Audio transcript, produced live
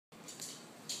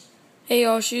Hey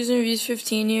y'all, Shoes and Reviews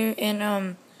 15 here,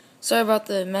 and sorry about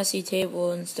the messy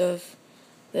table and stuff,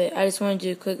 but I just wanted to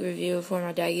do a quick review before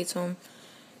my dad gets home.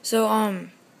 So,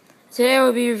 today I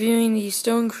will be reviewing the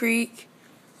Stone Creek,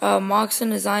 Moccasin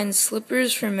Design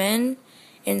Slippers for men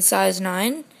in size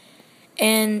 9,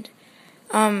 and,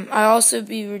 I also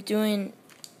be doing,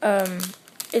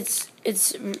 it's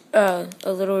a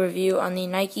little review on the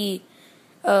Nike,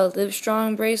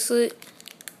 Livestrong bracelet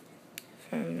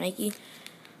from Nike.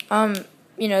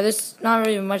 There's not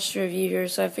really much to review here,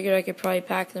 so I figured I could probably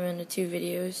pack them into two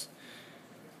videos.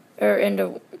 Or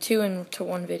into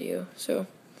one video. So,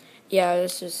 yeah,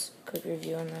 that's just a quick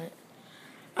review on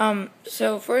that.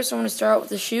 So first I want to start out with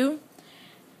the shoe.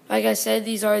 Like I said,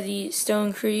 these are the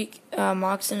Stone Creek,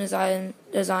 Moccasin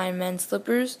Design men's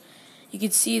slippers. You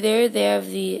can see there, they have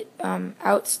the,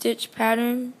 out-stitch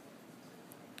pattern.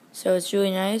 So it's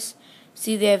really nice.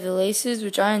 See, they have the laces,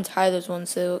 which I untie those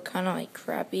ones, so they look kind of like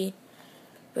crappy.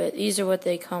 But these are what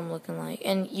they come looking like.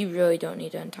 And you really don't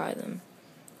need to untie them.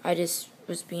 I just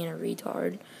was being a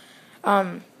retard.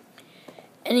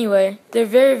 Anyway, they're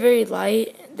very, very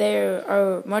light. They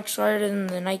are much lighter than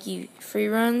the Nike Free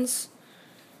Runs.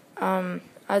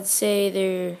 I'd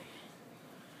say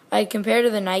compared to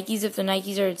the Nikes, if the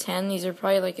Nikes are a 10, these are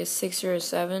probably like a 6 or a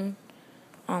 7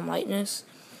 on lightness.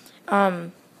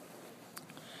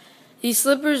 These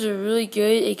slippers are really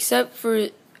good, except for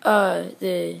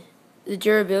the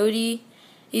durability.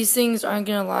 These things aren't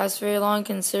going to last very long,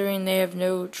 considering they have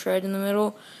no tread in the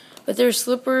middle. But they're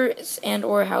slippers and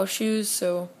or house shoes,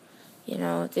 so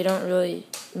they don't really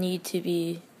need to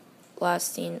be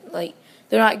lasting. Like,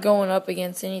 they're not going up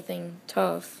against anything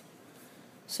tough.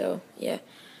 So yeah.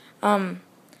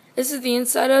 This is the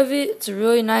inside of it. It's a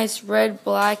really nice red,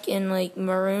 black, and like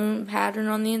maroon pattern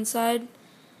on the inside.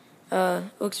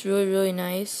 Looks really, really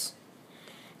nice.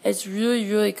 It's really,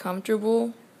 really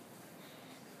comfortable.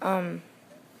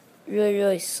 Really,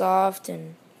 really soft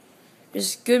and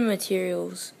just good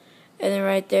materials. And then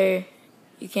right there,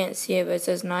 you can't see it, but it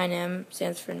says 9M,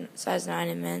 stands for size 9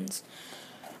 in men's.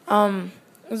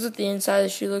 This is what the inside of the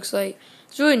shoe looks like.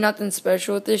 There's really nothing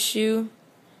special with this shoe.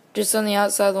 Just on the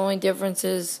outside, the only difference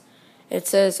is it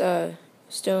says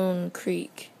Stone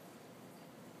Creek.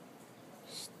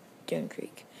 Stone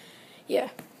Creek. Yeah.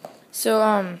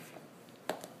 So,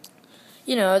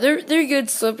 they're good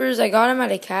slippers. I got them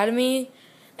at Academy,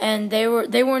 and they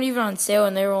weren't even on sale,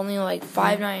 and they were only like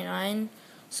 $5.99.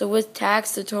 So with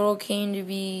tax, the total came to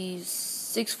be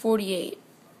 $6.48.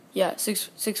 Yeah,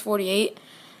 $6.48,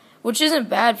 which isn't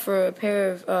bad for a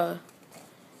pair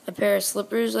of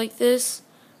slippers like this,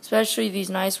 especially these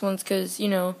nice ones, because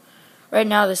right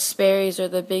now the Sperry's are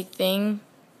the big thing,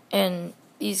 and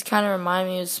these kind of remind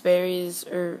me of Sperry's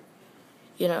or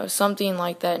something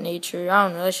like that nature. I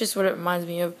don't know. That's just what it reminds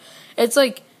me of. It's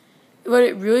like, what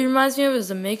it really reminds me of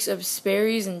is a mix of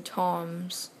Sperry's and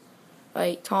Tom's.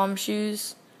 Like, Tom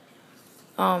shoes.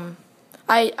 I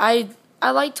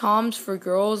like Tom's for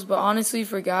girls, but honestly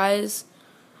for guys,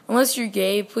 unless you're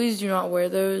gay, please do not wear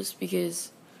those, because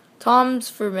Tom's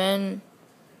for men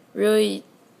really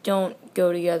don't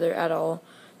go together at all.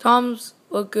 Tom's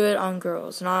look good on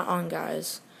girls, not on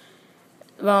guys.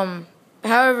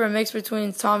 However, a mix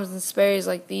between Tom's and Sperry's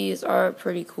like these are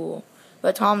pretty cool.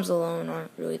 But Tom's alone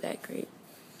aren't really that great.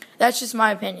 That's just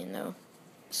my opinion, though.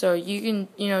 So you can,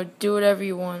 do whatever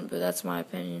you want, but that's my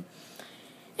opinion.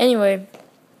 Anyway,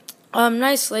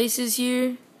 nice laces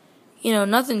here.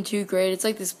 Nothing too great. It's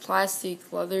like this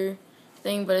plastic leather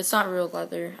thing, but it's not real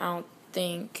leather, I don't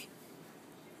think.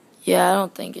 Yeah, I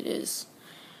don't think it is.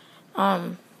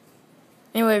 Anyway,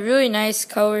 really nice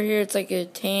color here. It's like a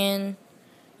tan,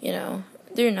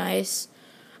 they're nice.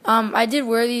 I did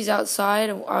wear these outside.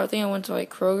 I think I went to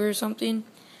like Kroger or something,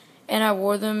 and I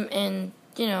wore them, and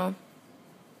no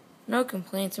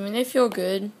complaints. I mean, they feel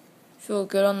good. Feel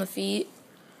good on the feet.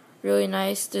 Really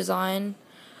nice design.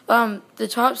 The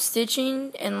top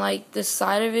stitching and like the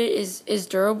side of it is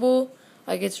durable.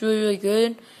 Like, it's really, really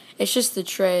good. It's just the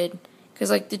tread,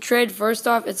 because like the tread, first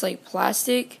off, it's like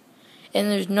plastic, and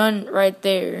there's none right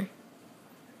there.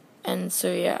 And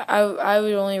so, yeah, I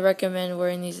would only recommend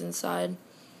wearing these inside.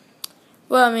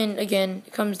 Well, I mean, again,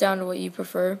 it comes down to what you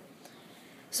prefer.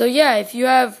 So, yeah, if you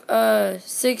have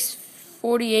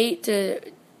 $6.48 to,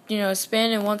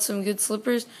 spend and want some good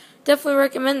slippers, definitely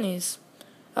recommend these.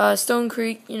 Stone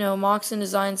Creek, Moccasin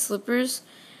Design slippers.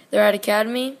 They're at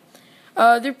Academy.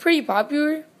 They're pretty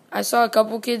popular. I saw a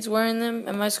couple kids wearing them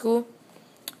at my school.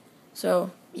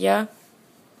 So, yeah.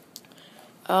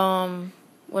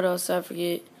 What else did I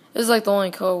forget? This is like the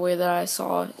only colorway that I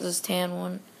saw, is this tan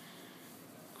one.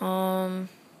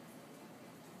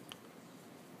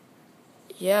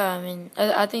 yeah, I mean,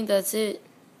 I think that's it.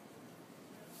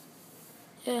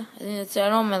 Yeah, I think that's it. I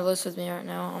don't have my list with me right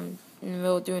now. I'm in the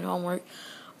middle of doing homework.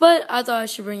 But I thought I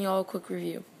should bring you all a quick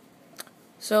review.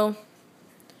 So,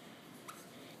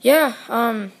 yeah,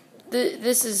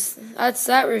 that's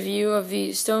that review of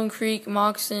the Stone Creek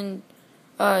Moxon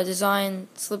design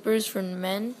slippers for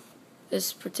men.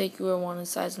 This particular one is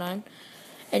size 9.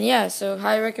 And yeah, so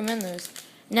highly recommend those.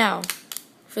 Now,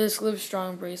 for this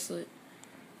Livestrong bracelet.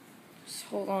 Just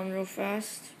hold on real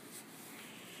fast.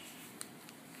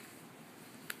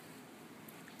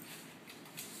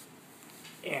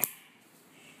 Yeah.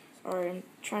 Sorry, I'm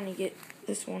trying to get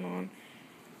this one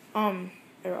on.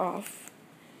 Or off.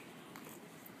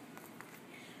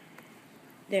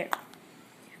 There.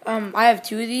 I have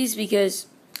 2 of these because,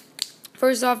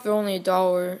 first off, they're only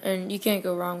 $1, and you can't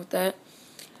go wrong with that.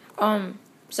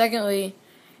 Secondly,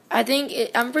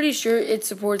 I'm pretty sure it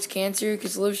supports cancer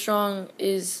because Livestrong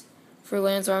is for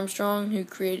Lance Armstrong, who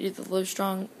created the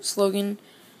Livestrong slogan.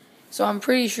 So I'm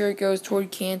pretty sure it goes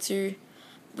toward cancer.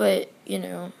 But,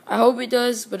 I hope it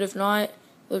does. But if not,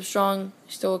 Livestrong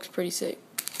still looks pretty sick.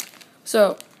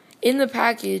 So, in the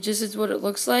package, this is what it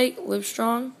looks like,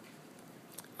 Livestrong.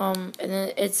 And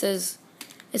then it says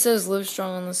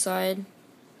Livestrong on the side.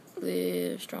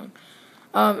 Livestrong.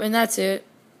 And that's it.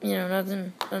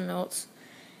 Nothing else.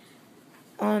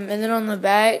 And then on the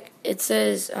back, it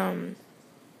says, oh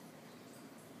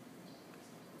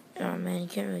man, you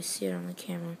can't really see it on the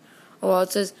camera. Oh, well,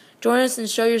 it says, join us and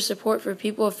show your support for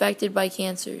people affected by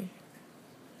cancer.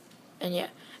 And yeah,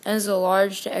 and it's a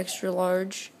large to extra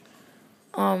large.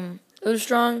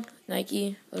 Livestrong,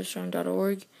 Nike,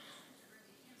 Livestrong.org.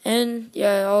 And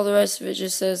yeah, all the rest of it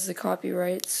just says the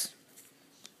copyrights.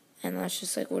 And that's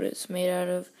just like what it's made out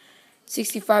of.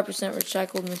 65%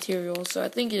 recycled material, so I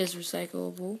think it is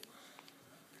recyclable.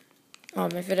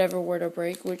 If it ever were to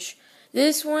break, which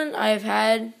this one I've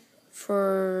had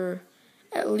for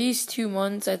at least 2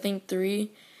 months, I think 3,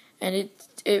 and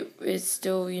it is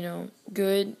still,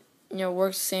 good.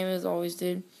 Works the same as it always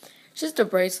did. It's just a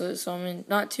bracelet, so I mean,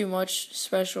 not too much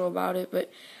special about it,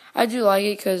 but I do like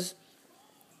it because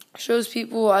it shows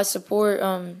people I support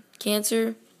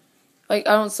cancer. Like,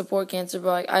 I don't support cancer,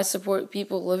 but I support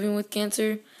people living with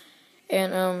cancer,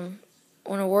 and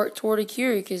want to work toward a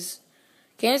cure, because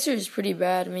cancer is pretty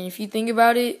bad. I mean, if you think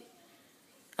about it,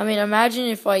 imagine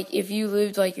if you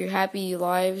lived your happy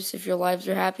lives, if your lives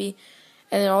are happy,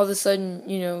 and then all of a sudden,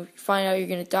 you find out you're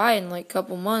gonna die in a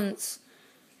couple months,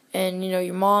 and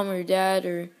your mom or your dad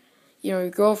or your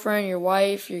girlfriend, your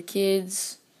wife, your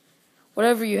kids,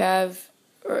 whatever you have,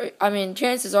 or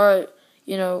chances are,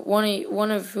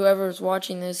 one of whoever's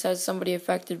watching this has somebody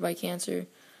affected by cancer,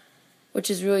 which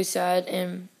is really sad.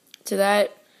 And to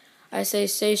that, I say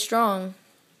stay strong,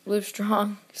 live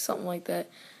strong, something like that.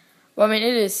 Well, it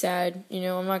is sad,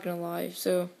 I'm not gonna lie.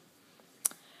 So,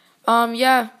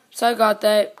 yeah, so I got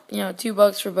that,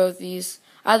 $2 for both these.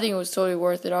 I think it was totally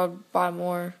worth it. I would buy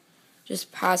more,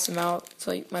 just pass them out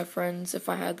to my friends if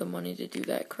I had the money to do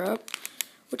that crap,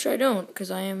 which I don't,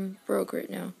 because I am broke right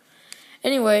now.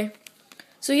 Anyway.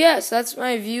 So yes, that's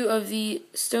my view of the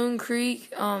Stone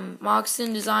Creek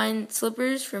Moxon design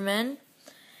slippers for men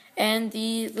and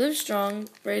the Livestrong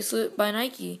bracelet by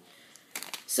Nike.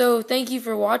 So thank you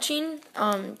for watching.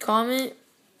 Comment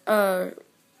on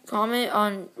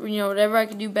whatever I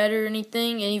can do better,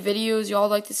 anything, any videos y'all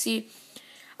like to see.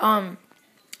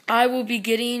 I will be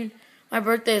getting, my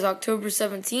birthday is October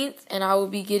 17th, and I will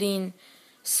be getting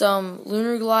some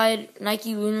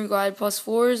Nike Lunar Glide Plus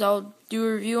 4s I'll do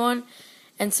a review on,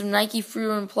 and some Nike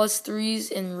Freerun Plus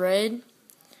 3s in red.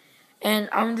 And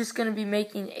I'm just going to be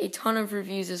making a ton of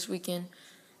reviews this weekend.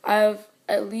 I have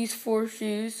at least 4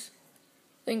 shoes.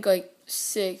 I think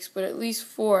 6, but at least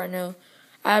 4 I know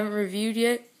I haven't reviewed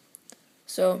yet.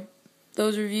 So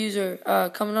those reviews are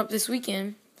coming up this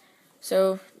weekend.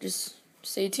 So just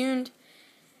stay tuned.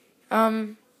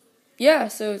 Yeah,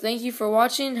 so thank you for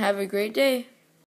watching. Have a great day.